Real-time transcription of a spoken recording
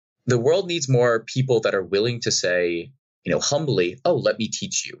The world needs more people that are willing to say, humbly, oh, let me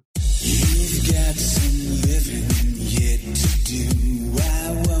teach you. You've got some living yet to do.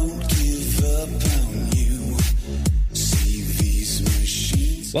 I won't give up on you. See these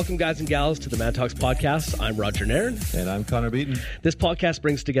machines. Welcome, guys and gals, to the Mad Talks podcast. I'm Roger Nairn. And I'm Connor Beaton. This podcast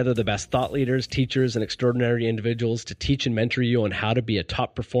brings together the best thought leaders, teachers, and extraordinary individuals to teach and mentor you on how to be a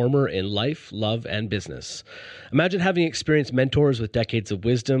top performer in life, love, and business. Imagine having experienced mentors with decades of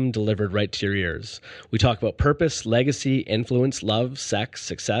wisdom delivered right to your ears. We talk about purpose, legacy, influence, love, sex,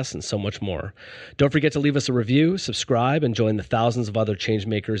 success, and so much more. Don't forget to leave us a review, subscribe, and join the thousands of other change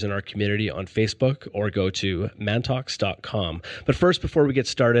makers in our community on Facebook or go to mantalks.com. But first, before we get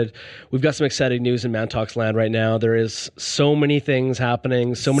started, we've got some exciting news in Mantalks land right now. There is so many things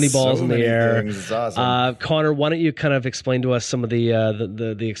happening, so many balls in the air. It's awesome. Connor, why don't you kind of explain to us some of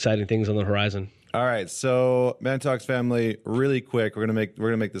the exciting things on the horizon? All right, so Mantalks family, really quick. We're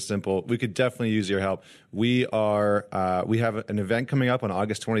gonna make this simple. We could definitely use your help. We have an event coming up on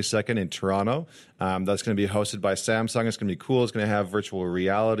August 22nd in Toronto. That's going to be hosted by Samsung. It's going to be cool. It's going to have virtual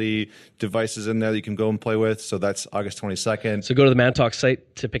reality devices in there that you can go and play with. So that's August 22nd. So go to the Mantalks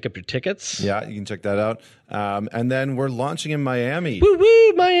site to pick up your tickets. Yeah, you can check that out. And then we're launching in Miami. Woo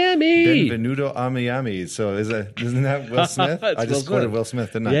woo, Miami! Benvenuto a Miami. So isn't that Will Smith? I just quoted Will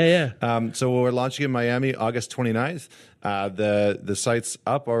Smith, didn't I? Yeah. So we're launching in Miami August 29th. The site's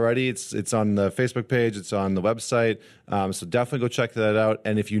up already. It's on the Facebook page. It's on the website. So definitely go check that out.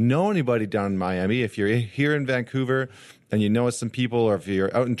 And if you know anybody down in Miami, if you're here in Vancouver and you know some people, or if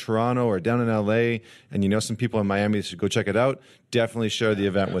you're out in Toronto or down in LA and you know some people in Miami that should go check it out, definitely share the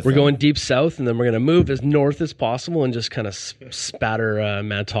event with them. We're going deep south, and then we're going to move as north as possible and just kind of spatter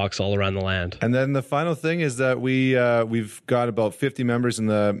Mad Talks all around the land. And then the final thing is that we've got about 50 members in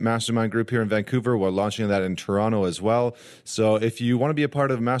the mastermind group here in Vancouver. We're launching that in Toronto as well. So if you want to be a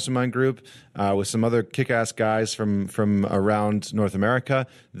part of a mastermind group with some other kick-ass guys from around North America,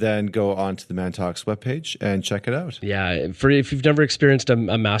 then go on to the Man Talks webpage and check it out. Yeah, if you've never experienced a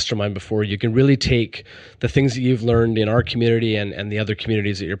mastermind before, you can really take the things that you've learned in our community and the other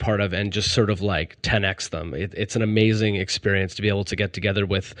communities that you're part of and just sort of like 10x them. It's an amazing experience to be able to get together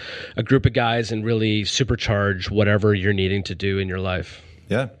with a group of guys and really supercharge whatever you're needing to do in your life.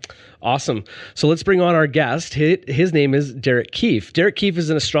 Yeah. Awesome. So let's bring on our guest. His name is Derek Kief. Derek Kief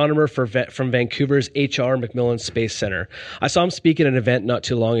is an astronomer from Vancouver's H.R. MacMillan Space Center. I saw him speak at an event not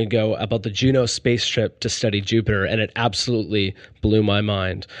too long ago about the Juno space trip to study Jupiter, and it absolutely blew my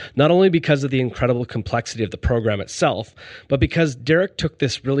mind. Not only because of the incredible complexity of the program itself, but because Derek took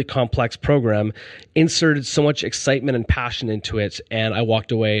this really complex program, inserted so much excitement and passion into it, and I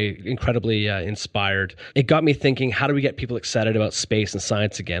walked away incredibly inspired. It got me thinking, how do we get people excited about space and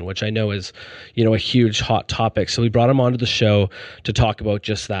science again, which I know is, a huge hot topic. So we brought him onto the show to talk about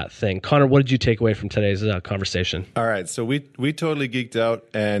just that thing. Connor, what did you take away from today's conversation? All right. So we totally geeked out.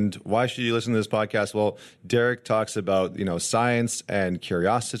 And why should you listen to this podcast? Well, Derek talks about, science and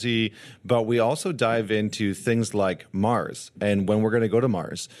curiosity, but we also dive into things like Mars. And when we're going to go to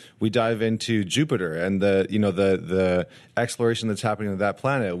Mars, we dive into Jupiter and the exploration that's happening on that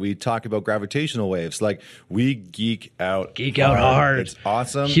planet. We talk about gravitational waves. Like, we geek out. Geek out hard. It's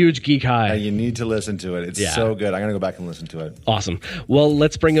awesome. Huge geek high. And you need to listen to it. It's so good. I'm going to go back and listen to it. Awesome. Well,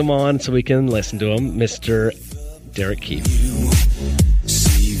 let's bring him on so we can listen to him, Mr. Derek Kief.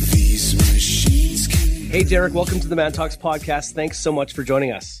 Hey, Derek, welcome to the Man Talks podcast. Thanks so much for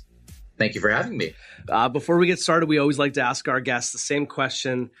joining us. Thank you for having me. Before we get started, we always like to ask our guests the same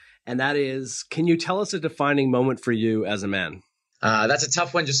question, and that is, can you tell us a defining moment for you as a man? That's a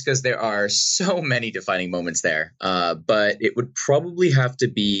tough one just because there are so many defining moments there. But it would probably have to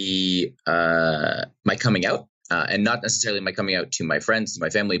be my coming out, and not necessarily my coming out to my friends, to my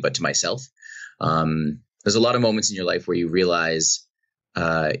family, but to myself. There's a lot of moments in your life where you realize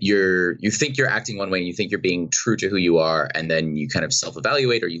you think you're acting one way and you think you're being true to who you are, and then you kind of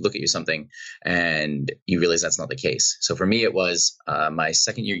self-evaluate or you look at something and you realize that's not the case. So for me, it was my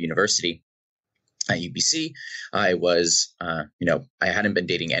second year university at UBC. I was, I hadn't been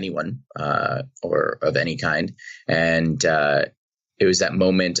dating anyone or of any kind. And it was that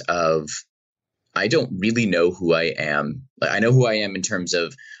moment of, I don't really know who I am. I know who I am in terms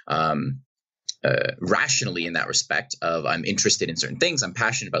of rationally in that respect of I'm interested in certain things, I'm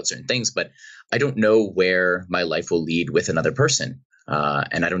passionate about certain things, but I don't know where my life will lead with another person.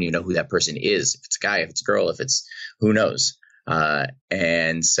 And I don't even know who that person is. If it's a guy, if it's a girl, if it's, who knows?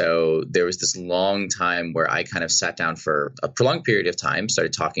 And so there was this long time where I kind of sat down for a prolonged period of time,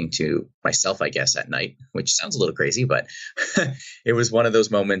 started talking to myself, I guess, at night, which sounds a little crazy, but it was one of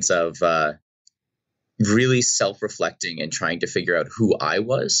those moments of, really self-reflecting and trying to figure out who I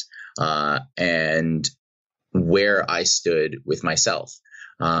was and where I stood with myself.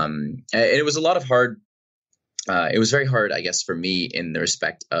 And it was a lot of hard. It was very hard, I guess, for me in the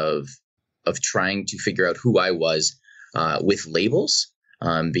respect of trying to figure out who I was with labels.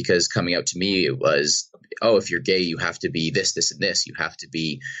 Because coming out to me, it was, oh, if you're gay, you have to be this, this, and this. You have to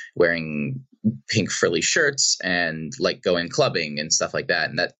be wearing pink frilly shirts and like going clubbing and stuff like that.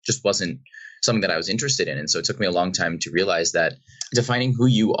 And that just wasn't something that I was interested in. And so it took me a long time to realize that defining who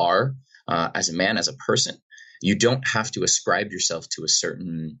you are as a man, as a person, you don't have to ascribe yourself to a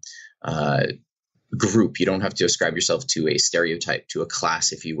certain group. You don't have to ascribe yourself to a stereotype, to a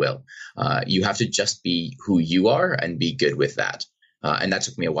class, if you will. You have to just be who you are and be good with that. And that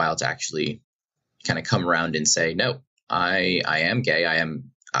took me a while to actually kind of come around and say, no, I am gay. I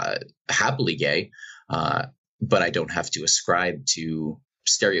am happily gay, but I don't have to ascribe to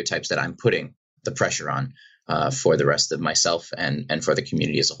stereotypes that I'm putting the pressure on for the rest of myself and for the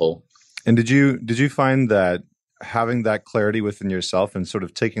community as a whole. And did you find that having that clarity within yourself and sort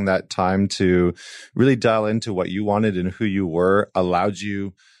of taking that time to really dial into what you wanted and who you were allowed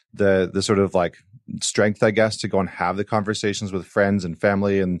you the sort of like strength, I guess, to go and have the conversations with friends and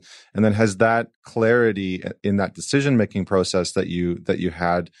family, and then has that clarity in that decision-making process that you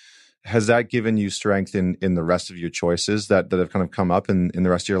had, has that given you strength in the rest of your choices that have kind of come up in the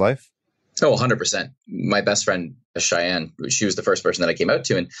rest of your life? Oh, 100%. My best friend, Cheyenne, she was the first person that I came out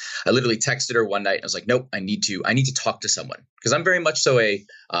to. And I literally texted her one night and I was like, nope, I need to talk to someone. Because I'm very much so I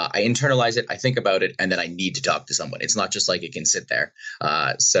internalize it, I think about it, and then I need to talk to someone. It's not just like it can sit there.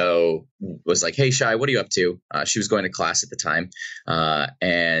 So was like, hey, Shy, what are you up to? She was going to class at the time.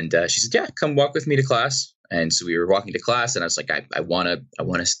 And she said, yeah, come walk with me to class. And so we were walking to class and I was like, I want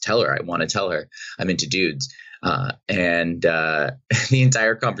to tell her I'm into dudes. The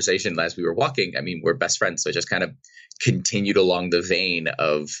entire conversation as we were walking, I mean, we're best friends. So it just kind of continued along the vein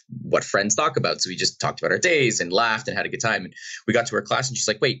of what friends talk about. So we just talked about our days and laughed and had a good time. And we got to her class and she's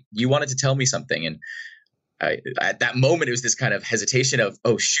like, wait, you wanted to tell me something. And at that moment, it was this kind of hesitation of,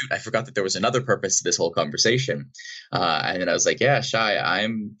 oh, shoot, I forgot that there was another purpose to this whole conversation. And then I was like, yeah, Shy,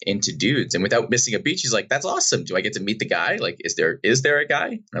 I'm into dudes. And without missing a beat, she's like, that's awesome. Do I get to meet the guy? Like, is there a guy?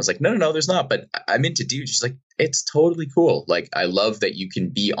 And I was like, no, there's not. But I'm into dudes. She's like, it's totally cool. Like, I love that you can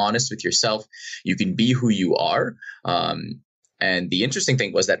be honest with yourself. You can be who you are. And the interesting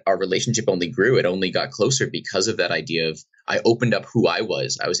thing was that our relationship only grew. It only got closer because of that idea of I opened up who I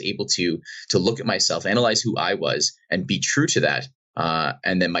was. I was able to look at myself, analyze who I was, and be true to that.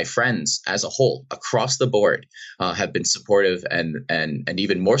 And then my friends as a whole, across the board, have been supportive, and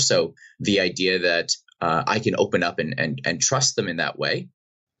even more so, the idea that I can open up and trust them in that way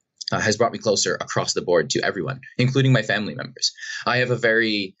has brought me closer across the board to everyone, including my family members. I have a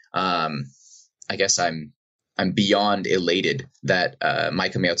very, I guess I'm beyond elated that my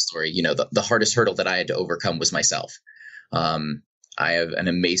coming out story, the hardest hurdle that I had to overcome was myself. I have an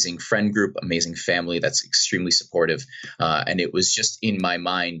amazing friend group, amazing family that's extremely supportive. And it was just in my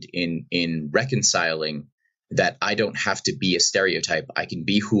mind in reconciling that I don't have to be a stereotype. I can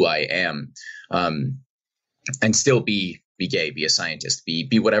be who I am, and still be gay, be a scientist,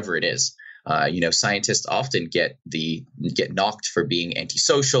 be whatever it is. Scientists often get knocked for being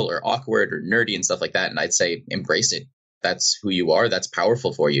antisocial or awkward or nerdy and stuff like that. And I'd say, embrace it. That's who you are. That's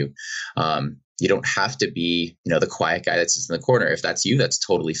powerful for you. You don't have to be, the quiet guy that sits in the corner. If that's you, that's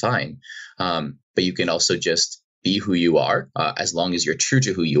totally fine. But you can also just be who you are, as long as you're true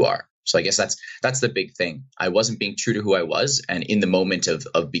to who you are. So I guess that's the big thing. I wasn't being true to who I was. And in the moment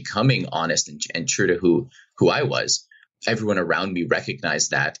of becoming honest and true to who I was, everyone around me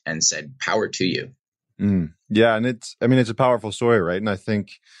recognized that and said, power to you. Yeah. And it's a powerful story, right? And I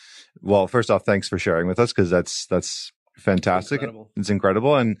think, well, first off, thanks for sharing with us, because that's fantastic. It's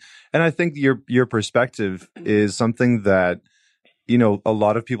incredible. And I think your perspective is something that, a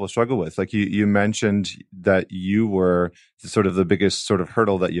lot of people struggle with. Like you mentioned that you were sort of the biggest sort of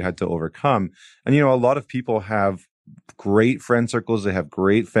hurdle that you had to overcome. And, a lot of people have great friend circles. They have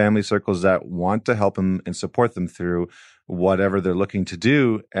great family circles that want to help them and support them through whatever they're looking to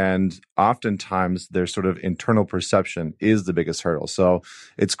do. And oftentimes their sort of internal perception is the biggest hurdle. So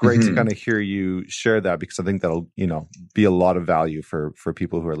it's great to kind of hear you share that, because I think that'll, be a lot of value for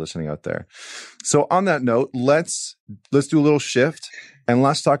people who are listening out there. So on that note, let's do a little shift and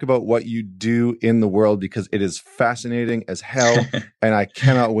let's talk about what you do in the world, because it is fascinating as hell. And I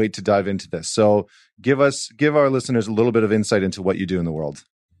cannot wait to dive into this. So give our listeners a little bit of insight into what you do in the world.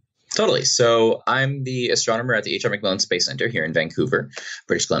 Totally. So I'm the astronomer at the H.R. McMillan Space Center here in Vancouver,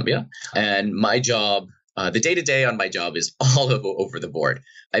 British Columbia. And my job, the day-to-day on my job is all over the board.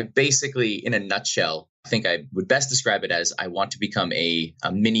 I basically, in a nutshell, I think I would best describe it as I want to become a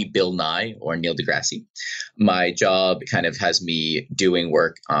mini Bill Nye or Neil deGrasse. My job kind of has me doing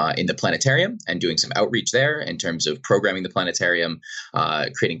work in the planetarium and doing some outreach there in terms of programming the planetarium,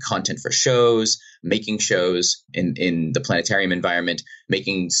 creating content for shows, making shows in the planetarium environment,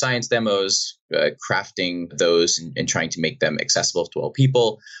 making science demos, crafting those and trying to make them accessible to all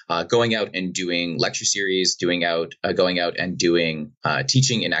people, going out and doing lecture series, going out and doing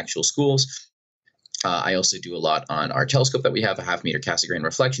teaching in actual schools. I also do a lot on our telescope that we have, a 0.5 meter Cassegrain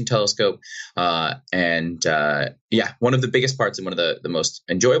reflection telescope. One of the biggest parts and one of the most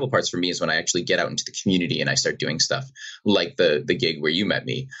enjoyable parts for me is when I actually get out into the community and I start doing stuff like the gig where you met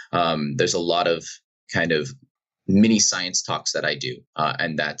me. There's a lot of kind of mini science talks that I do.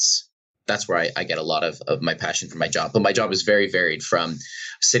 And that's where I get a lot of my passion for my job. But my job is very varied, from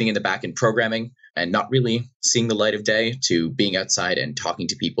sitting in the back and programming and not really seeing the light of day to being outside and talking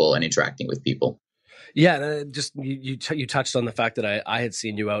to people and interacting with people. Yeah, just you touched on the fact that I had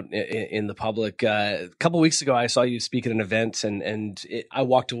seen you out in the public. A couple of weeks ago, I saw you speak at an event, and I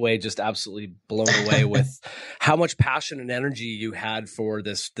walked away just absolutely blown away with how much passion and energy you had for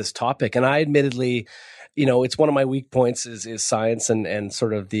this topic. And I admittedly, it's one of my weak points is science and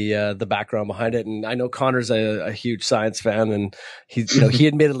sort of the background behind it. And I know Connor's a huge science fan, and he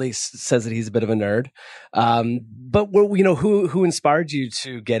admittedly says that he's a bit of a nerd. But who inspired you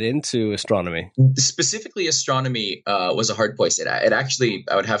to get into astronomy? Specifically, astronomy was a hard place. It actually,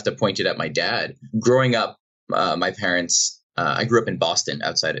 I would have to point it at my dad. Growing up, my parents, I grew up in Boston,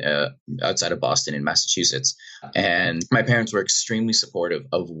 outside of Boston in Massachusetts, and my parents were extremely supportive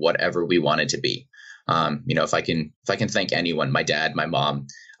of whatever we wanted to be. If I can thank anyone, my dad, my mom,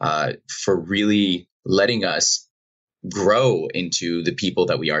 for really letting us grow into the people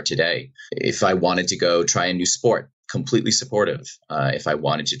that we are today. If I wanted to go try a new sport, completely supportive. If I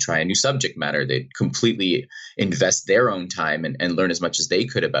wanted to try a new subject matter, they'd completely invest their own time and learn as much as they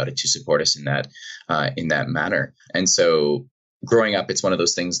could about it to support us in that manner. And so growing up, it's one of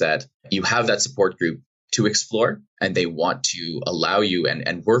those things that you have that support group to explore, and they want to allow you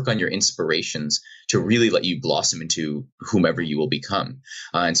and work on your inspirations to really let you blossom into whomever you will become.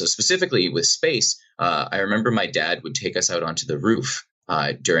 And so specifically with space, I remember my dad would take us out onto the roof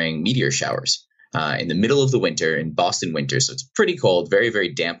during meteor showers. In the middle of the winter, in Boston winter. So it's pretty cold, very,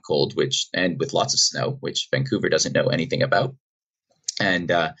 very damp cold, and with lots of snow, which Vancouver doesn't know anything about.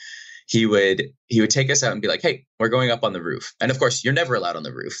 And he would take us out and be like, "Hey, we're going up on the roof." And of course, you're never allowed on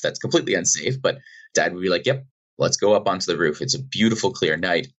the roof. That's completely unsafe. But Dad would be like, "Yep, let's go up onto the roof. It's a beautiful, clear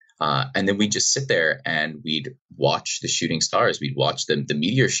night." And then we'd just sit there and we'd watch the shooting stars. We'd watch the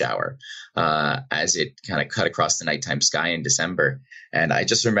meteor shower as it kind of cut across the nighttime sky in December. And I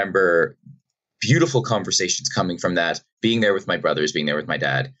just remember beautiful conversations coming from that, being there with my brothers, being there with my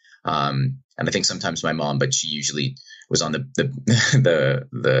dad. And I think sometimes my mom, but she usually was on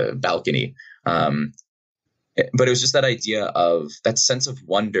the balcony. But it was just that idea of that sense of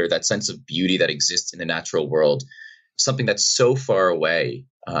wonder, that sense of beauty that exists in the natural world, something that's so far away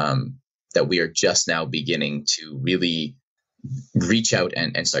that we are just now beginning to really reach out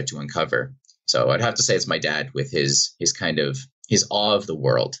and start to uncover. So I'd have to say it's my dad with his awe of the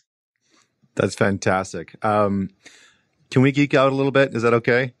world. That's fantastic. Can we geek out a little bit? Is that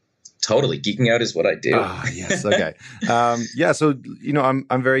okay? Totally. Geeking out is what I do. Yes. Okay. So,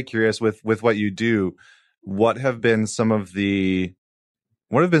 I'm very curious with what you do. What have been some of the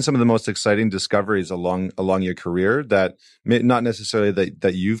most exciting discoveries along your career that not necessarily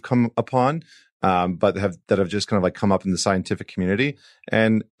that you've come upon, but have just kind of like come up in the scientific community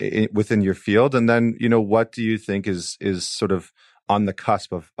and within your field? And then, what do you think is sort of on the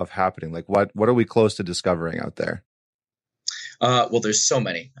cusp of happening? Like what are we close to discovering out there? Well, there's so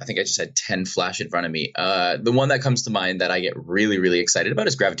many. I think I just had 10 flash in front of me. The one that comes to mind that I get really, really excited about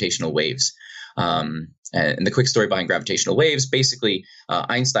is gravitational waves. And the quick story behind gravitational waves, basically,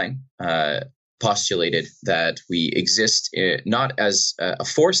 Einstein postulated that we exist not as a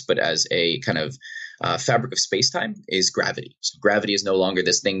force, but as a kind of fabric of space-time is gravity. So gravity is no longer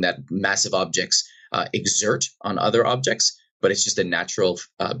this thing that massive objects exert on other objects, but it's just a natural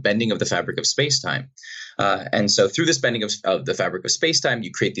bending of the fabric of space-time. And so through this bending of the fabric of space-time,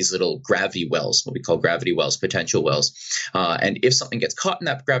 you create these little gravity wells, what we call gravity wells, potential wells. And if something gets caught in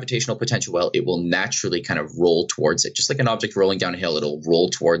that gravitational potential well, it will naturally kind of roll towards it. Just like an object rolling down a hill, it'll roll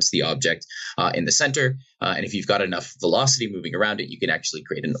towards the object in the center. And if you've got enough velocity moving around it, you can actually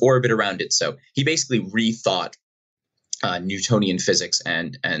create an orbit around it. So he basically rethought Newtonian physics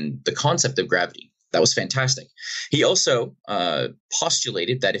and the concept of gravity. That was fantastic. He also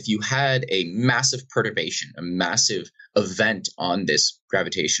postulated that if you had a massive perturbation, a massive event on this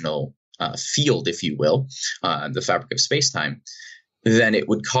gravitational field, if you will, the fabric of space-time, then it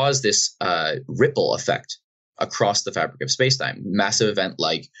would cause this ripple effect across the fabric of space-time, massive event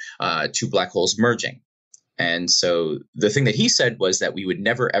like two black holes merging. And so the thing that he said was that we would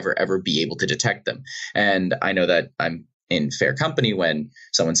never, ever, ever be able to detect them. And I know that I'm in fair company when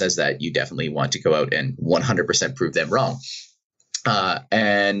someone says that. You definitely want to go out and 100% prove them wrong.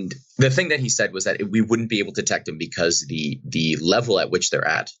 And the thing that he said was that we wouldn't be able to detect them because the level at which they're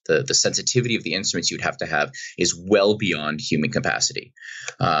at, the sensitivity of the instruments you'd have to have is well beyond human capacity.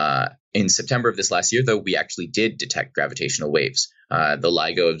 In September of this last year, though, we actually did detect gravitational waves. The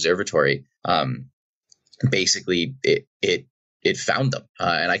LIGO Observatory, basically it found them.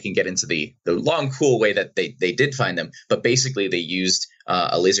 And I can get into the long, cool way that they did find them. But basically, they used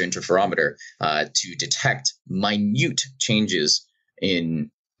a laser interferometer to detect minute changes in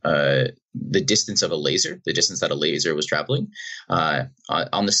the distance of a laser, the distance that a laser was traveling,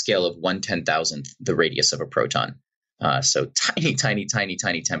 on the scale of 1/10,000th the radius of a proton. So tiny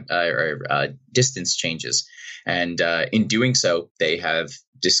distance changes. And in doing so, they have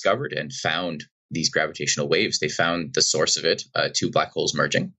discovered and found these gravitational waves. They found the source of it, two black holes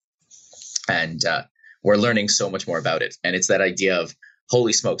merging. And we're learning so much more about it. And it's that idea of,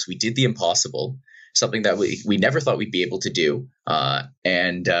 holy smokes, we did the impossible, something that we never thought we'd be able to do.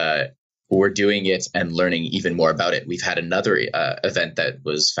 And we're doing it and learning even more about it. We've had another event that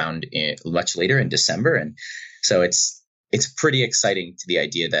was found much later in December. And so it's pretty exciting to the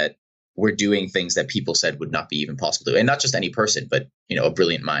idea that we're doing things that people said would not be even possible to do. And not just any person, but, a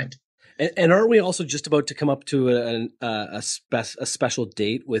brilliant mind. And aren't we also just about to come up to a special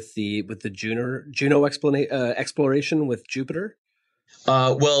date with the Juno exploration with Jupiter?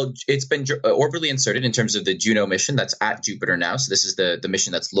 Well, it's been orbitally inserted in terms of the Juno mission that's at Jupiter now. So this is the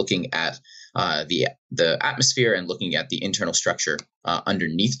mission that's looking at the atmosphere and looking at the internal structure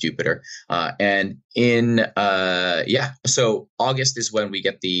underneath Jupiter. So August is when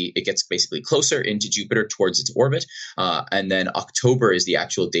it gets basically closer into Jupiter towards its orbit. And then October is the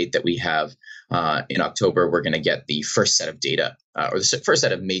actual date that we have. In October, we're going to get the first set of data, or the first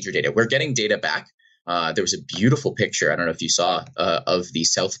set of major data. We're getting data back. There was a beautiful picture, I don't know if you saw, of the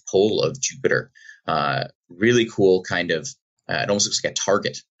south pole of Jupiter. Really cool kind of, it almost looks like a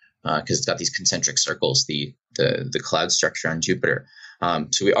target because it's got these concentric circles, the cloud structure on Jupiter.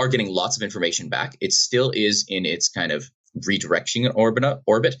 So we are getting lots of information back. It still is in its kind of redirection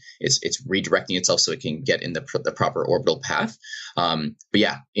orbit. It's redirecting itself so it can get in the proper orbital path. But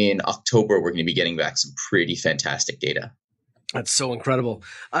yeah, in October, we're going to be getting back some pretty fantastic data. That's so incredible.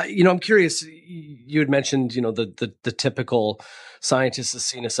 I'm curious. You had mentioned, the typical scientist is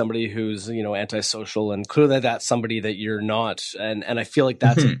seen as somebody who's, antisocial, and clearly that's somebody that you're not. And I feel like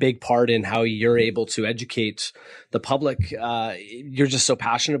that's a big part in how you're able to educate the public. You're just so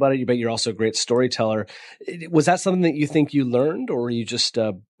passionate about it, but you're also a great storyteller. Was that something that you think you learned, or were you just,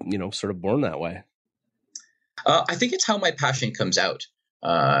 sort of born that way? I think it's how my passion comes out.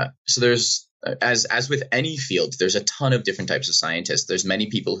 So there's, as with any field, there's a ton of different types of scientists. There's many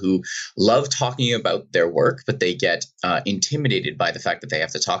people who love talking about their work, but they get intimidated by the fact that they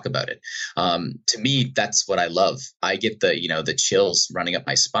have to talk about it. To me, that's what I love. I get the chills running up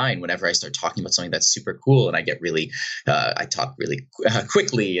my spine whenever I start talking about something that's super cool, and I get really, I talk really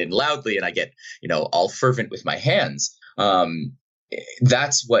quickly and loudly, and I get all fervent with my hands.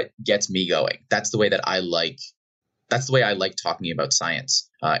 That's what gets me going. That's the way that I like. That's the way I like talking about science.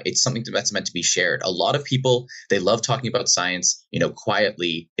 It's something that's meant to be shared. A lot of people, they love talking about science,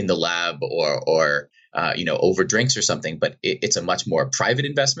 quietly in the lab or over drinks or something. But it's a much more private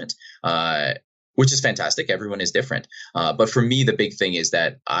investment, which is fantastic. Everyone is different. But for me, the big thing is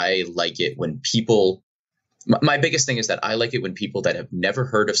that I like it when people. My biggest thing is that I like it when people that have never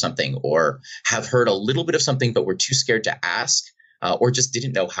heard of something or have heard a little bit of something but were too scared to ask or just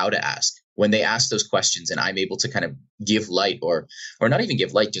didn't know how to ask. When they ask those questions and I'm able to kind of give light or not even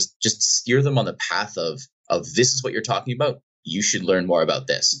give light, just steer them on the path of this is what you're talking about. You should learn more about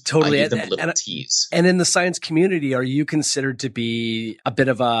this. Totally. I give them a little tease. And in the science community, are you considered to be a bit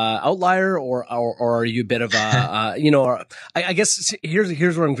of a outlier or are you a bit of a, I guess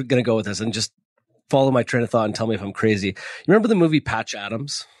here's where I'm going to go with this and just follow my train of thought and tell me if I'm crazy. You remember the movie Patch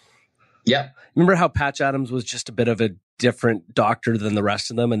Adams? Yeah. Remember how Patch Adams was just a bit of a different doctor than the rest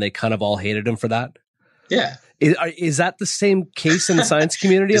of them, and they kind of all hated him for that? Yeah. Is that the same case in the science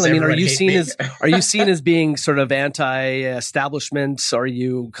community? I mean, are you seen as being sort of anti-establishment? Are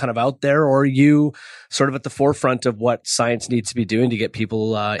you kind of out there, or are you sort of at the forefront of what science needs to be doing to get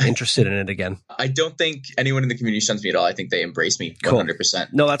people interested in it again? I don't think anyone in the community shuns me at all. I think they embrace me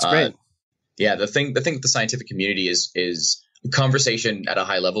 100%. No, that's great. Yeah, the thing with the scientific community is conversation at a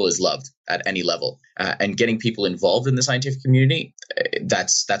high level is loved at any level, and getting people involved in the scientific community,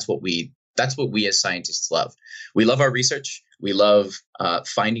 that's what we as scientists love. We love our research. We love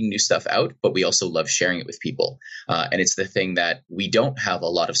finding new stuff out, but we also love sharing it with people. And it's the thing that we don't have a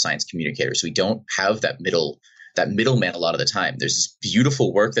lot of science communicators. We don't have that middleman a lot of the time. There's this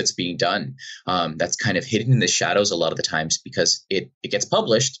beautiful work that's being done that's kind of hidden in the shadows a lot of the times because it gets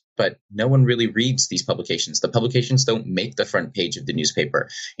published, but no one really reads these publications. The publications don't make the front page of the newspaper,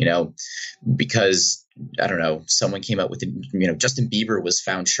 because I don't know, someone came out with, Justin Bieber was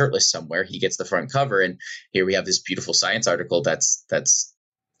found shirtless somewhere. He gets the front cover, and here we have this beautiful science article that's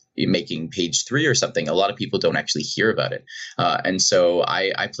making page 3 or something. A lot of people don't actually hear about it. And so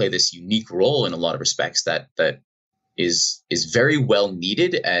I play this unique role in a lot of respects that is very well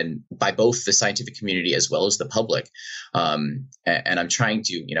needed, and by both the scientific community as well as the public. And I'm trying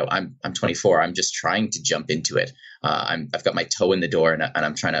to, I'm 24. I'm just trying to jump into it. I've got my toe in the door, and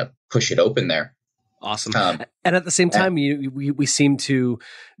I'm trying to push it open there. Awesome. And at the same time, we seem to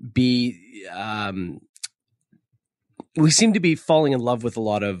be falling in love with a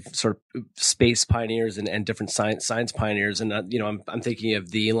lot of sort of space pioneers and different science pioneers. And, I'm thinking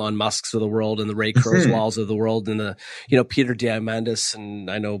of the Elon Musks of the world and the Ray Kurzweils of the world, and the, Peter Diamandis. And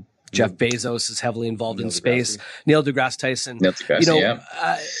I know Jeff Bezos is heavily involved in space. Neil deGrasse Tyson.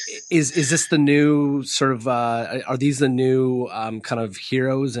 Is this the new sort of, are these the new kind of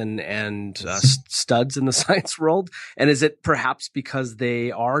heroes and studs in the science world? And is it perhaps because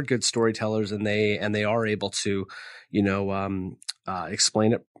they are good storytellers and they are able to,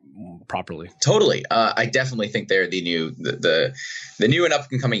 explain it properly? Totally. I definitely think they're the new and up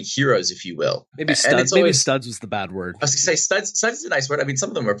and coming heroes, if you will. Maybe studs. Maybe studs was the bad word. I was going to say studs is a nice word. I mean, some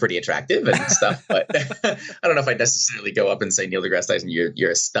of them are pretty attractive and stuff, but I don't know if I'd necessarily go up and say, Neil deGrasse Tyson,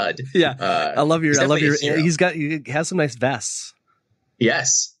 you're a stud. Yeah. I love your. He has some nice vests.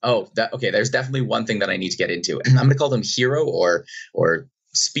 Yes. Oh, okay. There's definitely one thing that I need to get into. I'm going to call them hero or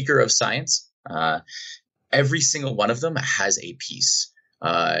speaker of science. Every single one of them has a piece.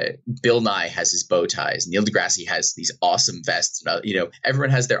 Bill Nye has his bow ties. Neil deGrasse has these awesome vests. Everyone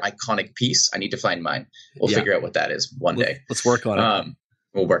has their iconic piece. I need to find mine. We'll figure out what that is one day. Let's work on it.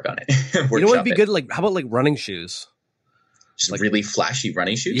 We'll work on it. You know what would be good? How about running shoes? Just really flashy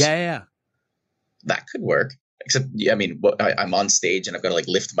running shoes? Yeah. That could work. Except, I'm on stage and I've got to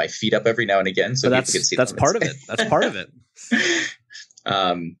lift my feet up every now and again so people can see. That's part of it. That's part of it.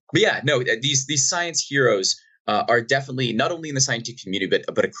 But yeah, no, these science heroes are definitely not only in the scientific community,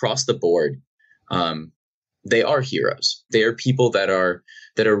 but across the board. They are heroes. They are people that are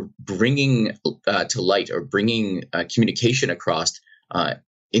bringing to light or bringing communication across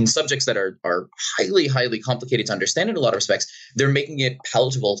in subjects that are highly, highly complicated to understand in a lot of respects. They're making it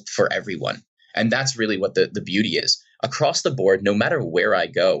palatable for everyone. And that's really what the beauty is. Across the board, no matter where I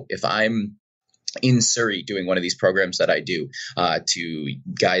go, if I'm in Surrey doing one of these programs that I do to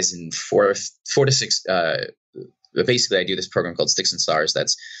guys in 4 to 6, basically I do this program called Sticks and Stars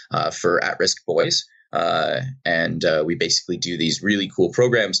that's for at-risk boys. And we basically do these really cool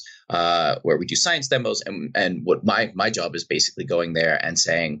programs where we do science demos. And what my job is basically going there and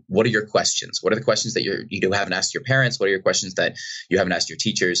saying, what are your questions? What are the questions that you haven't asked your parents? What are your questions that you haven't asked your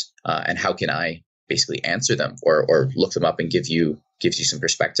teachers? And how can I basically answer them or look them up and gives you some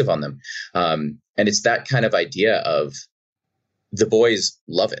perspective on them. And it's that kind of idea of the boys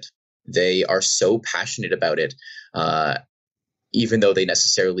love it. They are so passionate about it, even though they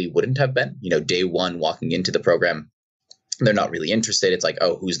necessarily wouldn't have been. Day one walking into the program, they're not really interested. It's like,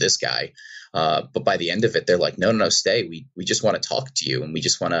 oh, who's this guy? But by the end of it, they're like, no, stay. We just want to talk to you, and we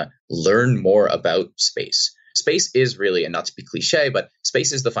just want to learn more about space. Space is really, and not to be cliche, but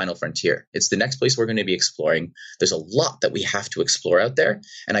space is the final frontier. It's the next place we're going to be exploring. There's a lot that we have to explore out there.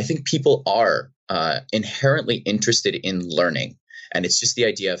 And I think people are inherently interested in learning. And it's just the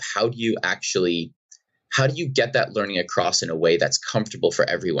idea of how do you get that learning across in a way that's comfortable for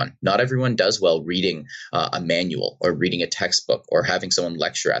everyone? Not everyone does well reading a manual or reading a textbook or having someone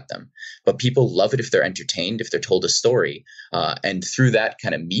lecture at them. But people love it if they're entertained, if they're told a story. And through that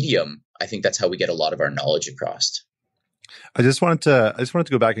kind of medium, I think that's how we get a lot of our knowledge across. I just wanted to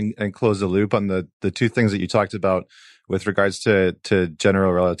go back and close the loop on the two things that you talked about with regards to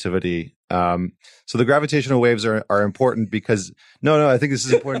general relativity. So the gravitational waves are important because I think this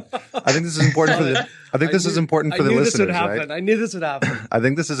is important. I think this is important for the. I think this is important for the listeners. Right? I knew this would happen. I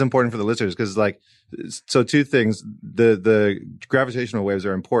think this is important for the listeners because, so two things. The gravitational waves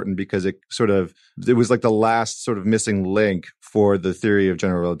are important because it was like the last sort of missing link for the theory of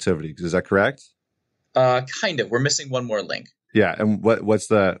general relativity. Is that correct? Kind of. We're missing one more link. Yeah, and what's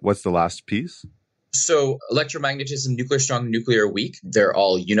the last piece? So electromagnetism, nuclear strong, nuclear weak, they're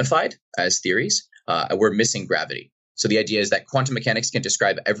all unified as theories. We're missing gravity. So the idea is that quantum mechanics can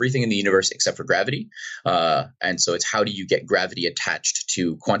describe everything in the universe except for gravity. And so it's how do you get gravity attached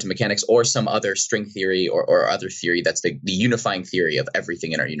to quantum mechanics or some other string theory or other theory that's the unifying theory of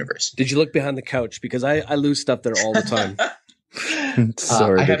everything in our universe. Did you look behind the couch? Because I lose stuff there all the time. It's so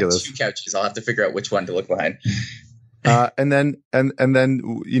ridiculous. I have 2 couches. I'll have to figure out which one to look behind. And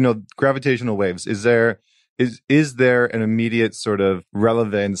then gravitational waves. Is there an immediate sort of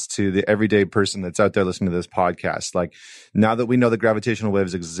relevance to the everyday person that's out there listening to this podcast? Like, now that we know that gravitational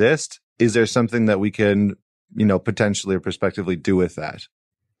waves exist, is there something that we can, potentially or prospectively do with that?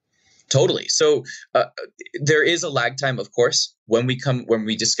 Totally. So there is a lag time, of course. When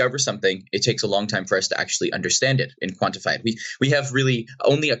we discover something, it takes a long time for us to actually understand it and quantify it. We have really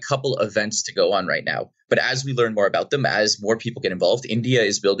only a couple events to go on right now. But as we learn more about them, as more people get involved, India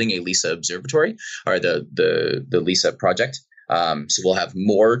is building a LISA observatory, or the LISA project. So we'll have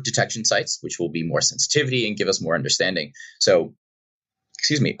more detection sites, which will be more sensitivity and give us more understanding. So,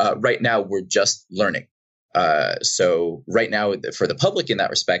 right now we're just learning. So right now, for the public in that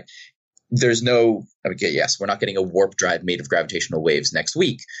respect, there's no, yes, we're not getting a warp drive made of gravitational waves next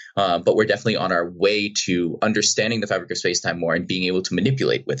week, but we're definitely on our way to understanding the fabric of space-time more and being able to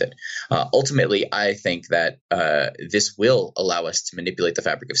manipulate with it. Ultimately, I think that this will allow us to manipulate the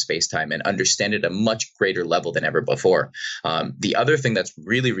fabric of space-time and understand it at a much greater level than ever before. The other thing that's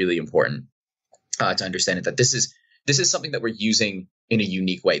really, really important to understand is that this is something that we're using in a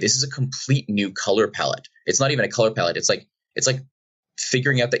unique way. This is a complete new color palette. It's not even a color palette. It's like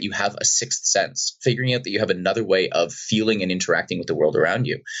figuring out that you have a sixth sense, figuring out that you have another way of feeling and interacting with the world around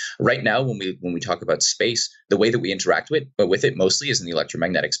you. Right now, when we talk about space, the way that we interact with it mostly is in the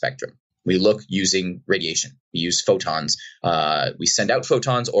electromagnetic spectrum. We look using radiation. We use photons. We send out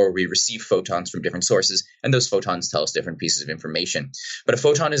photons or we receive photons from different sources, and those photons tell us different pieces of information. But a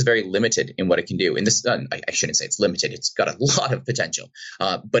photon is very limited in what it can do. And this, I shouldn't say it's limited. It's got a lot of potential,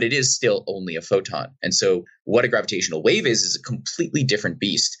 but it is still only a photon. And so what a gravitational wave is a completely different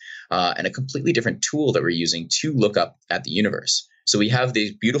beast and a completely different tool that we're using to look up at the universe. So we have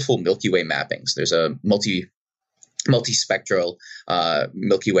these beautiful Milky Way mappings. There's a multispectral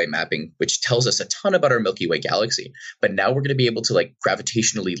Milky Way mapping, which tells us a ton about our Milky Way galaxy. But now we're going to be able to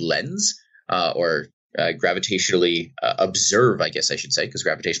gravitationally lens or gravitationally observe, I guess I should say, because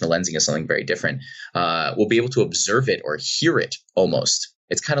gravitational lensing is something very different. We'll be able to observe it or hear it almost.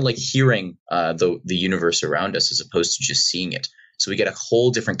 It's kind of like hearing the universe around us as opposed to just seeing it. So we get a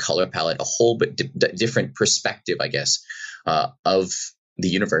whole different color palette, a whole bit different perspective, I guess, of the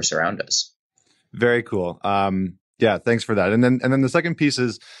universe around us. Very cool. Yeah, thanks for that. And then the second piece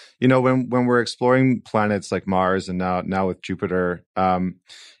is, when we're exploring planets like Mars and now with Jupiter,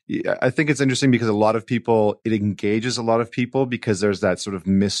 I think it's interesting because it engages a lot of people because there's that sort of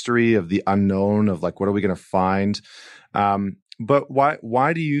mystery of the unknown of what are we going to find? But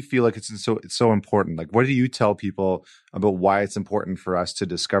why do you feel like it's so important? What do you tell people about why it's important for us to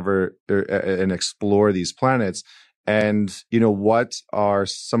discover and explore these planets? And, what are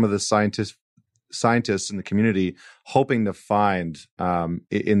some of the scientists in the community hoping to find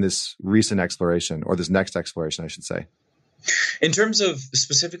in this recent exploration, or this next exploration, I should say? In terms of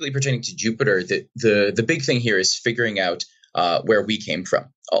specifically pertaining to Jupiter, the big thing here is figuring out where we came from.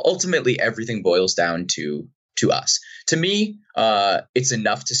 Ultimately, everything boils down to us. To me, it's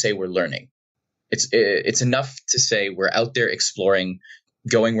enough to say we're learning. It's enough to say we're out there exploring,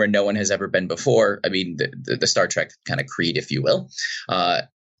 going where no one has ever been before. I mean, the Star Trek kind of creed, if you will.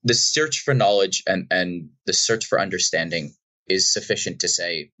 The search for knowledge and the search for understanding is sufficient to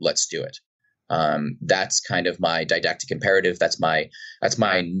say, let's do it. That's kind of my didactic imperative. That's my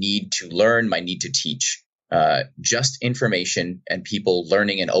need to learn, my need to teach. Just information and people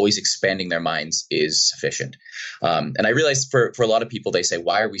learning and always expanding their minds is sufficient. And I realize for a lot of people, they say,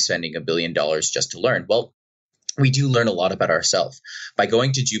 why are we spending $1 billion just to learn? Well, we do learn a lot about ourselves by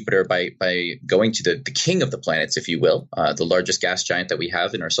going to Jupiter, by going to the king of the planets, if you will, the largest gas giant that we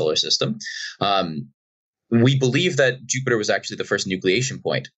have in our solar system. We believe that Jupiter was actually the first nucleation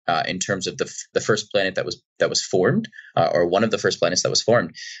point in terms of the first planet that was formed, or one of the first planets that was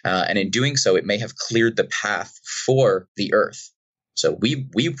formed. And in doing so, it may have cleared the path for the Earth. So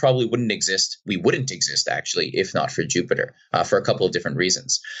we probably wouldn't exist. We wouldn't exist, actually, if not for Jupiter, for a couple of different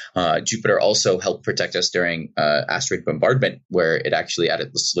reasons. Jupiter also helped protect us during asteroid bombardment, where it actually, at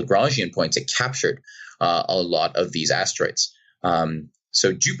its Lagrangian points, it captured a lot of these asteroids.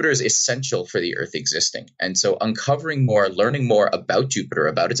 So Jupiter is essential for the Earth existing. And so uncovering more, learning more about Jupiter,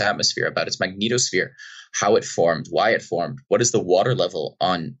 about its atmosphere, about its magnetosphere, how it formed, why it formed, what is the water level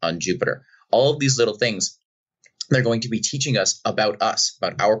on Jupiter, All of these little things, they're going to be teaching us, about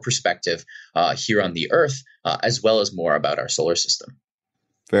our perspective here on the Earth, as well as more about our solar system.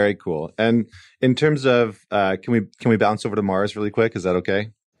 Very cool. And in terms of, can we bounce over to Mars really quick? Is that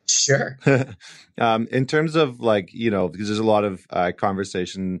okay? Sure. In terms of like, because there's a lot of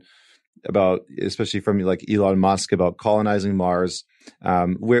conversation about, especially from like Elon Musk, about colonizing Mars.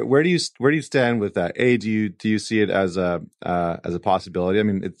 Where do you stand with that? A, do you see it as a possibility? I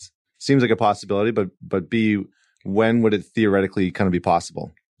mean, it seems like a possibility, but B, when would it theoretically kind of be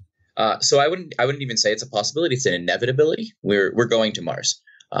possible? So I wouldn't even say it's a possibility. It's an inevitability. We're going to Mars.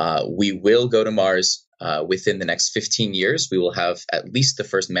 We will go to Mars within the next 15 years. We will have at least the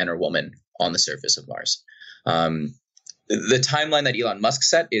first man or woman on the surface of Mars. The timeline that Elon Musk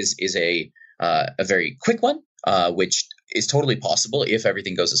set is a very quick one, which is totally possible if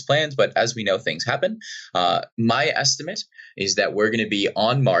everything goes as planned. But as we know, things happen. My estimate is that we're going to be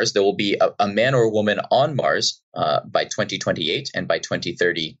on Mars. There will be a man or a woman on Mars by 2028, and by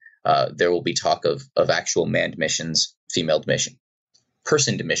 2030, there will be talk of actual manned missions, female mission.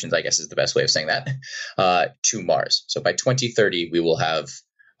 Personed missions, I guess, is the best way of saying that, to Mars. So by 2030, we will have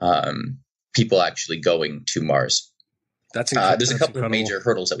people actually going to Mars. There's a couple of major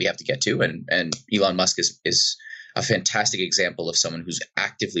hurdles that we have to get to, and Elon Musk is a fantastic example of someone who's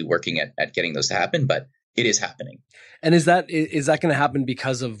actively working at getting those to happen, but it is happening. And is that going to happen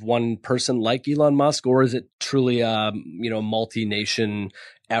because of one person like Elon Musk, or is it truly a multi-nation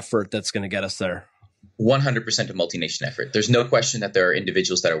effort that's going to get us there? 100% a multi-nation effort. There's no question that there are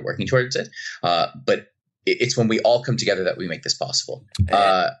individuals that are working towards it, but it's when we all come together that we make this possible.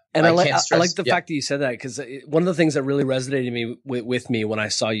 And I like the fact that you said that, because one of the things that really resonated with me when I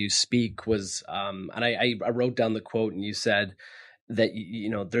saw you speak was, and I wrote down the quote, and you said that,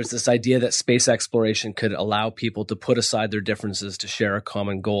 there's this idea that space exploration could allow people to put aside their differences to share a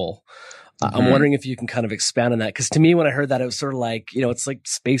common goal. Mm-hmm. I'm wondering if you can kind of expand on that, because to me, when I heard that, it was sort of like, it's like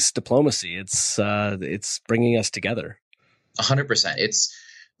space diplomacy. It's bringing us together. 100%. It's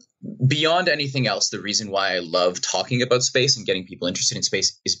beyond anything else. The reason why I love talking about space and getting people interested in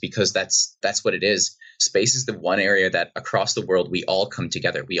space is because that's what it is. Space is the one area that across the world, we all come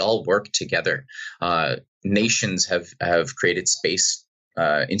together. We all work together. Nations have created space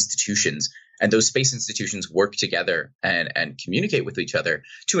institutions, and those space institutions work together and communicate with each other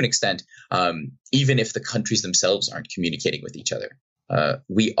to an extent, even if the countries themselves aren't communicating with each other.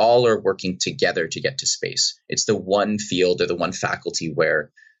 We all are working together to get to space. It's the one field or the one faculty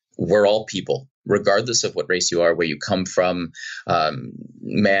where we're all people, regardless of what race you are, where you come from,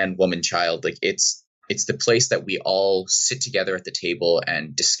 man, woman, child. Like it's the place that we all sit together at the table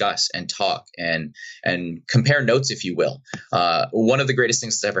and discuss and talk and compare notes, if you will. One of the greatest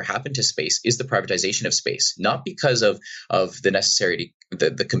things that's ever happened to space is the privatization of space, not because of the necessary,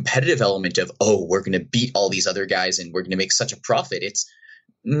 the competitive element of, we're going to beat all these other guys and we're going to make such a profit.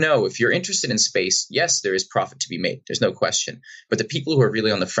 No, if you're interested in space, yes, there is profit to be made. There's no question. But the people who are really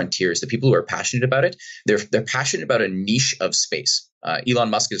on the frontiers, the people who are passionate about it, they're passionate about a niche of space.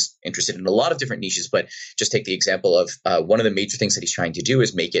 Elon Musk is interested in a lot of different niches, but just take the example of one of the major things that he's trying to do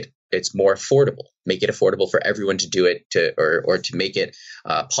is it's more affordable, make it affordable for everyone to do it, or to make it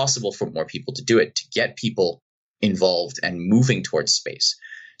possible for more people to do it, to get people involved and moving towards space.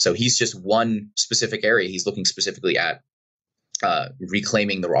 So he's just one specific area. He's looking specifically at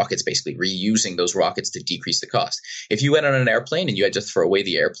reclaiming the rockets, basically reusing those rockets to decrease the cost. If you went on an airplane and you had to throw away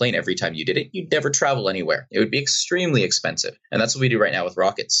the airplane every time you did it, you'd never travel anywhere. It would be extremely expensive. And that's what we do right now with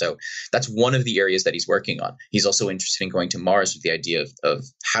rockets. So that's one of the areas that he's working on. He's also interested in going to Mars with the idea of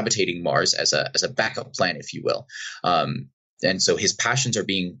habitating Mars as a backup plan, if you will. And so his passions are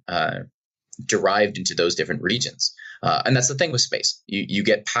being derived into those different regions. And that's the thing with space. You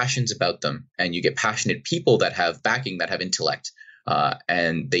get passions about them, and you get passionate people that have backing, that have intellect,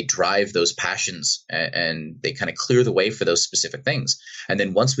 and they drive those passions, and they kind of clear the way for those specific things. And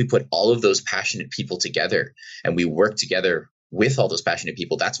then once we put all of those passionate people together and we work together with all those passionate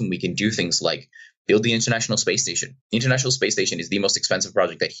people, that's when we can do things like build the International Space Station. The International Space Station is the most expensive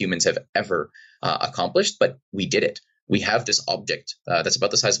project that humans have ever accomplished, but we did it. We have this object that's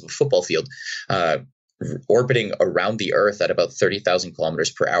about the size of a football field, orbiting around the Earth at about 30,000 kilometers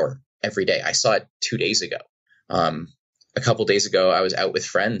per hour every day. I saw it 2 days ago. A couple days ago, I was out with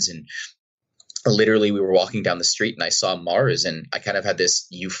friends, and literally we were walking down the street and I saw Mars, and I kind of had this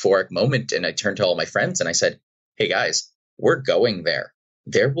euphoric moment, and I turned to all my friends and I said, hey guys, we're going there.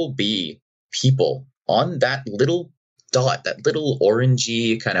 There will be people on that little dot, that little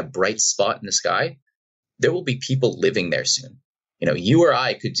orangey kind of bright spot in the sky. There will be people living there soon. You or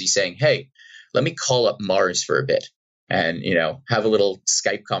I could be saying, hey, let me call up Mars for a bit and, have a little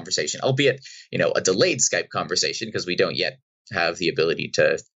Skype conversation, albeit, a delayed Skype conversation because we don't yet have the ability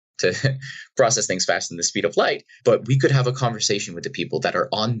to process things faster than the speed of light. But we could have a conversation with the people that are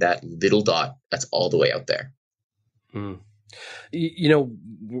on that little dot that's all the way out there. We're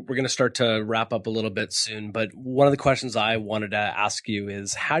going to start to wrap up a little bit soon, but one of the questions I wanted to ask you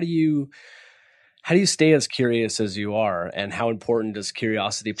is how do you stay as curious as you are, and how important does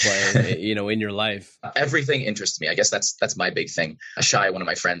curiosity play, in your life? Everything interests me. I guess that's my big thing. Shai, one of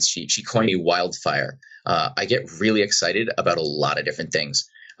my friends, she coined me wildfire. I get really excited about a lot of different things.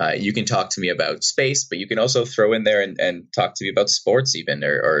 You can talk to me about space, but you can also throw in there and talk to me about sports even,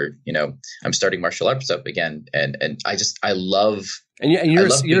 or I'm starting martial arts up again. And I love, and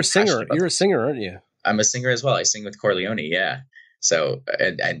you're a singer. You're a singer, aren't you? I'm a singer as well. I sing with Corleone. Yeah. So,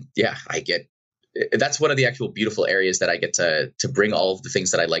 and yeah, that's one of the actual beautiful areas that I get to bring all of the things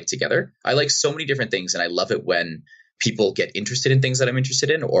that I like together. I like so many different things, and I love it when people get interested in things that I'm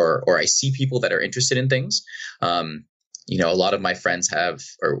interested in, or I see people that are interested in things. A lot of my friends have,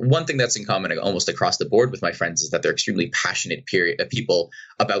 or one thing that's in common almost across the board with my friends is that they're extremely passionate people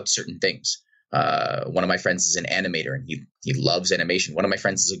about certain things. One of my friends is an animator, and he loves animation. One of my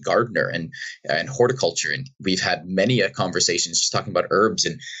friends is a gardener and horticulture. And we've had many conversations just talking about herbs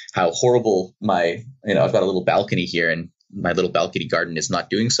and how horrible I've got a little balcony here, and my little balcony garden is not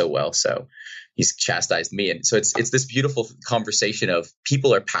doing so well. So he's chastised me. And so it's this beautiful conversation of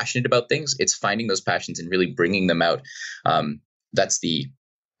people are passionate about things. It's finding those passions and really bringing them out. That's the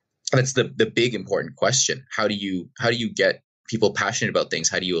big important question. How do you get people passionate about things?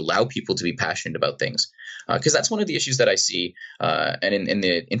 How do you allow people to be passionate about things? Because that's one of the issues that I see. And in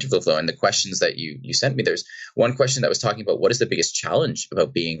the interval flow and the questions that you sent me, there's one question that was talking about what is the biggest challenge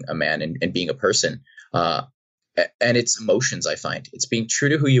about being a man and being a person. And it's emotions. I find it's being true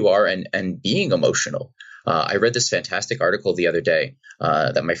to who you are and being emotional. I read this fantastic article the other day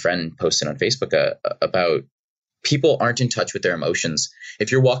that my friend posted on Facebook about people aren't in touch with their emotions.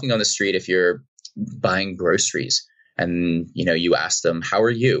 If you're walking on the street, if you're buying groceries, and you ask them, "How are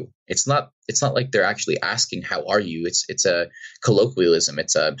you?" It's not like they're actually asking, "How are you?" It's a colloquialism.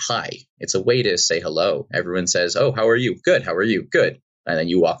 It's a hi. It's a way to say hello. Everyone says, "Oh, how are you?" "Good." "How are you?" "Good." And then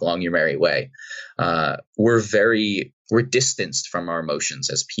you walk along your merry way. We're distanced from our emotions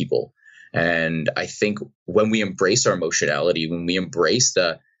as people. And I think when we embrace our emotionality, when we embrace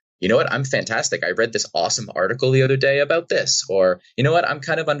you know what, I'm fantastic. I read this awesome article the other day about this, or you know what, I'm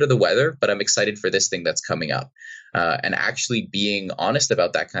kind of under the weather, but I'm excited for this thing that's coming up. And actually being honest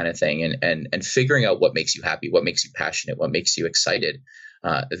about that kind of thing and figuring out what makes you happy, what makes you passionate, what makes you excited.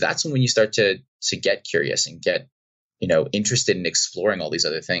 That's when you start to get curious and get interested in exploring all these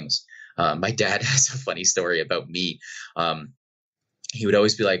other things. My dad has a funny story about me. He would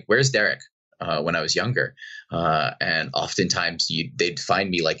always be like, "Where's Derek?" When I was younger. And oftentimes they'd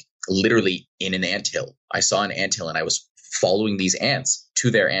find me like literally in an anthill. I saw an anthill and I was following these ants to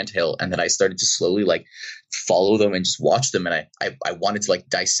their anthill. And then I started to slowly like follow them and just watch them. And I wanted to like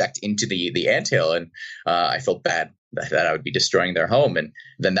dissect into the anthill. And I felt bad that I would be destroying their home. And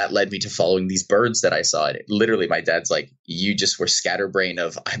then that led me to following these birds that I saw. And literally my dad's like, "You just were scatterbrain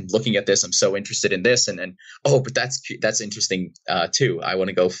of, I'm looking at this, I'm so interested in this. And then, oh, but that's interesting too. I want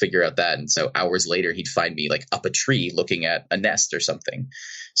to go figure out that." And so hours later, he'd find me like up a tree looking at a nest or something.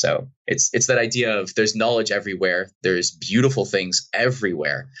 So it's that idea of there's knowledge everywhere. There's beautiful things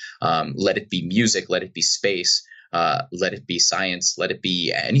everywhere. Let it be music, let it be space, let it be science, let it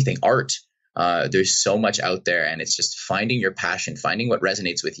be anything, art. There's so much out there, and it's just finding your passion, finding what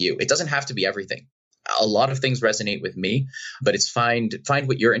resonates with you. It doesn't have to be everything. A lot of things resonate with me, but it's find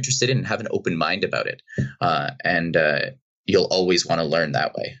what you're interested in and have an open mind about it. And you'll always want to learn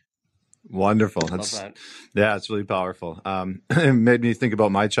that way. Wonderful. Yeah, it's really powerful. It made me think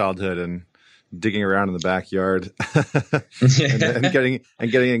about my childhood and digging around in the backyard and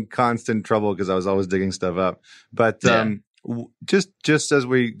getting in constant trouble because I was always digging stuff up. But just because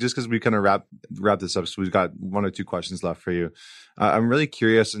we kind of wrap this up, so we've got one or two questions left for you. I'm really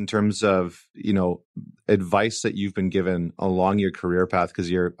curious in terms of advice that you've been given along your career path, because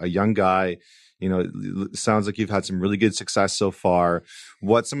you're a young guy. It sounds like you've had some really good success so far.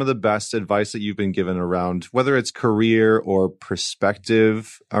 What's some of the best advice that you've been given around whether it's career or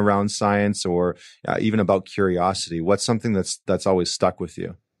perspective around science, or even about curiosity? What's something that's always stuck with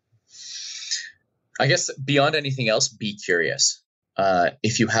you? I guess beyond anything else, be curious.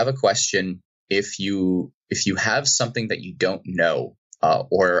 If you have a question, if you have something that you don't know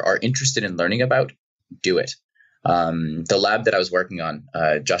or are interested in learning about, do it. The lab that I was working on,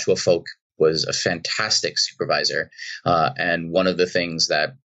 Joshua Folk was a fantastic supervisor. And one of the things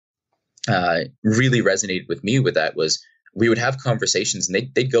that really resonated with me with that was we would have conversations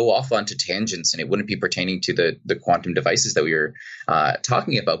and they'd go off onto tangents, and it wouldn't be pertaining to the quantum devices that we were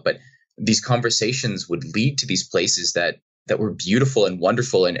talking about, but these conversations would lead to these places that were beautiful and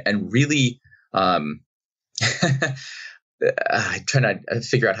wonderful and really I'm trying to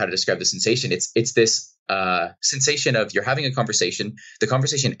figure out how to describe the sensation. It's this sensation of you're having a conversation, the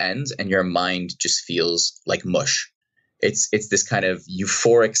conversation ends, and your mind just feels like mush. It's this kind of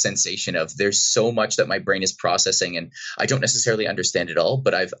euphoric sensation of there's so much that my brain is processing, and I don't necessarily understand it all,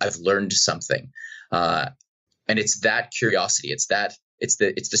 but I've learned something. And it's that curiosity. It's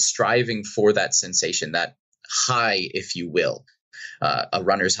the striving for that sensation, that high, if you will, a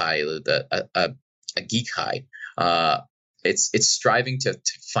runner's high, a geek high. It's striving to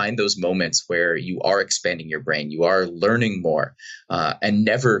find those moments where you are expanding your brain, you are learning more, and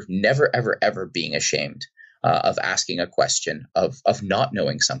never, ever being ashamed of asking a question, of not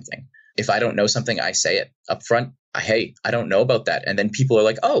knowing something. If I don't know something, I say it up front. Hey, I don't know about that. And then people are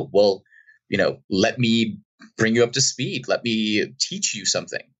like, oh, well, let me bring you up to speed. Let me teach you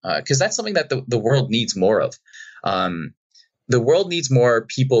something. Because that's something that the world needs more of. The world needs more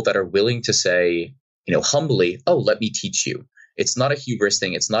people that are willing to say, humbly, oh, let me teach you. It's not a hubris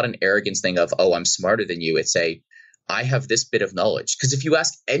thing. It's not an arrogance thing of, oh, I'm smarter than you. It's I have this bit of knowledge. Because if you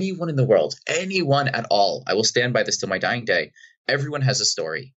ask anyone in the world, anyone at all, I will stand by this till my dying day, everyone has a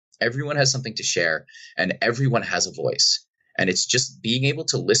story. Everyone has something to share, and everyone has a voice. And it's just being able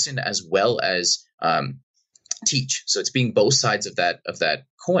to listen as well as teach. So it's being both sides of that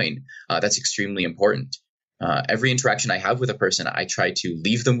coin. That's extremely important. Every interaction I have with a person, I try to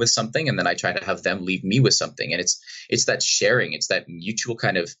leave them with something, and then I try to have them leave me with something. And it's that sharing, it's that mutual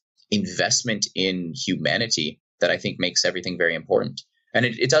kind of investment in humanity that I think makes everything very important. And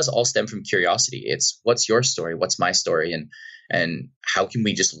it does all stem from curiosity. It's what's your story? What's my story? And how can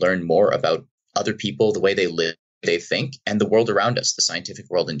we just learn more about other people, the way they live, they think, and the world around us, the scientific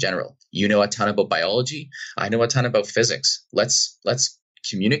world in general. You know a ton about biology. I know a ton about physics. Let's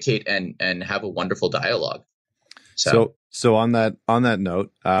communicate and have a wonderful dialogue. So on that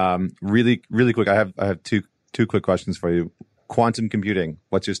note, really quick, I have two quick questions for you. Quantum computing,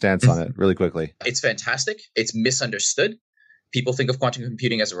 what's your stance on it, really quickly? It's fantastic. It's misunderstood. People think of quantum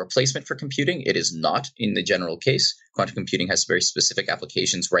computing as a replacement for computing. It is not in the general case. Quantum computing has very specific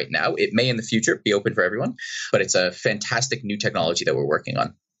applications right now. It may in the future be open for everyone, but it's a fantastic new technology that we're working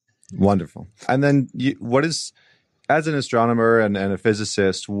on. Wonderful. And then what is, as an astronomer and a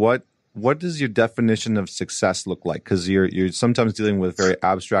physicist, what does your definition of success look like? Because you're sometimes dealing with very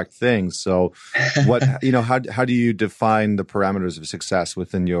abstract things. So what, how do you define the parameters of success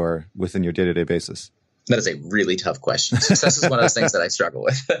within your day-to-day basis? That is a really tough question. Success is one of those things that I struggle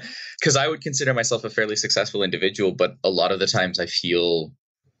with, because I would consider myself a fairly successful individual, but a lot of the times I feel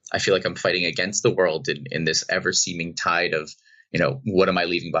like I'm fighting against the world in this ever seeming tide of, what am I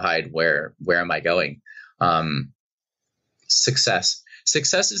leaving behind? Where am I going? Success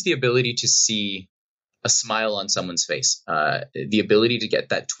is the ability to see a smile on someone's face, the ability to get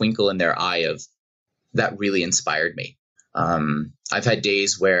that twinkle in their eye of that really inspired me. I've had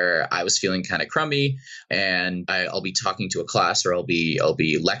days where I was feeling kind of crummy, and I'll be talking to a class, or I'll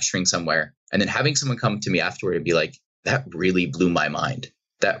be lecturing somewhere, and then having someone come to me afterward and be like, that really blew my mind.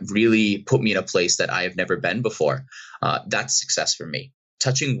 That really put me in a place that I have never been before. That's success for me.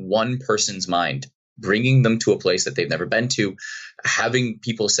 Touching one person's mind, bringing them to a place that they've never been to, having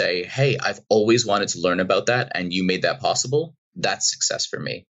people say, hey, I've always wanted to learn about that, and you made that possible. That's success for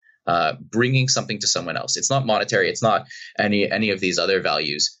me. Bringing something to someone else. It's not monetary. It's not any of these other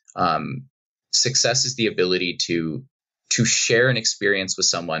values. Success is the ability to share an experience with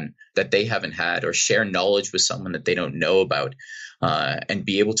someone that they haven't had, or share knowledge with someone that they don't know about, and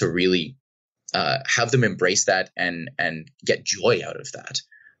be able to really have them embrace that and get joy out of that.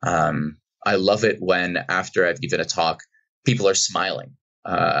 I love it when, after I've given a talk, people are smiling.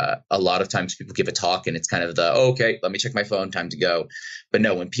 A lot of times people give a talk and it's kind of okay, let me check my phone, time to go. But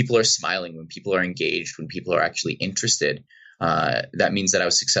no, when people are smiling, when people are engaged, when people are actually interested, that means that I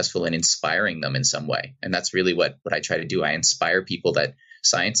was successful in inspiring them in some way. And that's really what I try to do. I inspire people that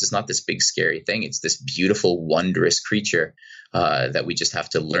science is not this big scary thing. It's this beautiful, wondrous creature that we just have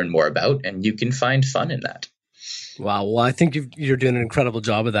to learn more about, and you can find fun in that. Wow. Well, I think you're doing an incredible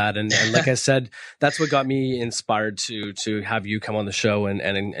job of that. And like I said, that's what got me inspired to have you come on the show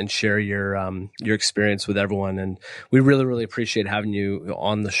and share your experience with everyone. And we really, really appreciate having you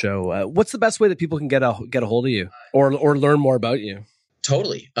on the show. What's the best way that people can get a hold of you or learn more about you?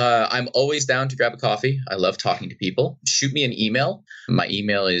 Totally. I'm always down to grab a coffee. I love talking to people. Shoot me an email. My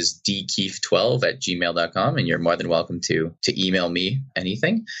email is dkeef12@gmail.com, and you're more than welcome to email me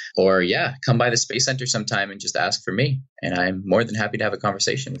anything. Or come by the Space Center sometime and just ask for me. And I'm more than happy to have a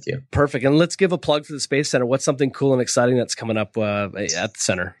conversation with you. Perfect. And let's give a plug for the Space Center. What's something cool and exciting that's coming up at the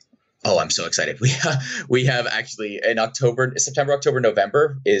center? Oh, I'm so excited. We have actually in September, October,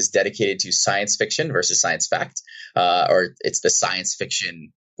 November is dedicated to science fiction versus science fact, or it's the science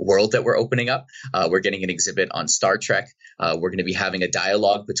fiction world that we're opening up. We're getting an exhibit on Star Trek. We're going to be having a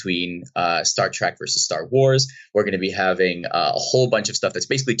dialogue between Star Trek versus Star Wars. We're going to be having a whole bunch of stuff that's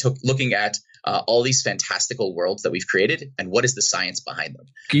basically looking at all these fantastical worlds that we've created and what is the science behind them.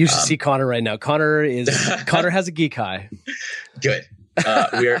 You should see Connor right now. Connor has a geek eye. Good.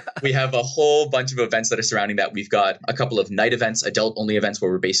 We have a whole bunch of events that are surrounding that. We've got a couple of night events, adult only events, where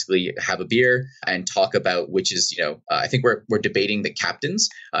we basically have a beer and talk about, which is, I think we're debating the captains,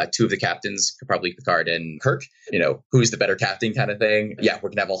 two of the captains, probably Picard and Kirk, who's the better captain kind of thing. Yeah, we're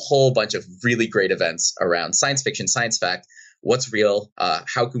gonna have a whole bunch of really great events around science fiction, science fact, what's real,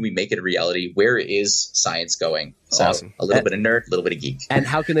 how can we make it a reality, where is science going? So awesome. A little bit of nerd, a little bit of geek. And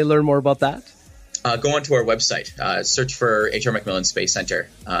how can they learn more about that? Go onto our website, search for H.R. MacMillan Space Center,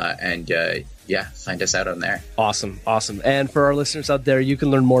 and find us out on there. Awesome. And for our listeners out there, you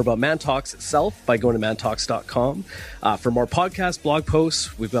can learn more about Man Talks itself by going to mantalks.com. For more podcasts, blog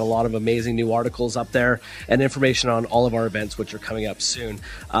posts, we've got a lot of amazing new articles up there and information on all of our events, which are coming up soon.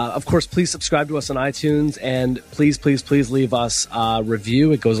 Of course, please subscribe to us on iTunes, and please leave us a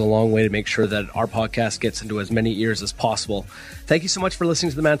review. It goes a long way to make sure that our podcast gets into as many ears as possible. Thank you so much for listening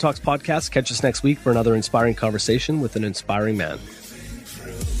to the Man Talks podcast. Catch us next week for another inspiring conversation with an inspiring man.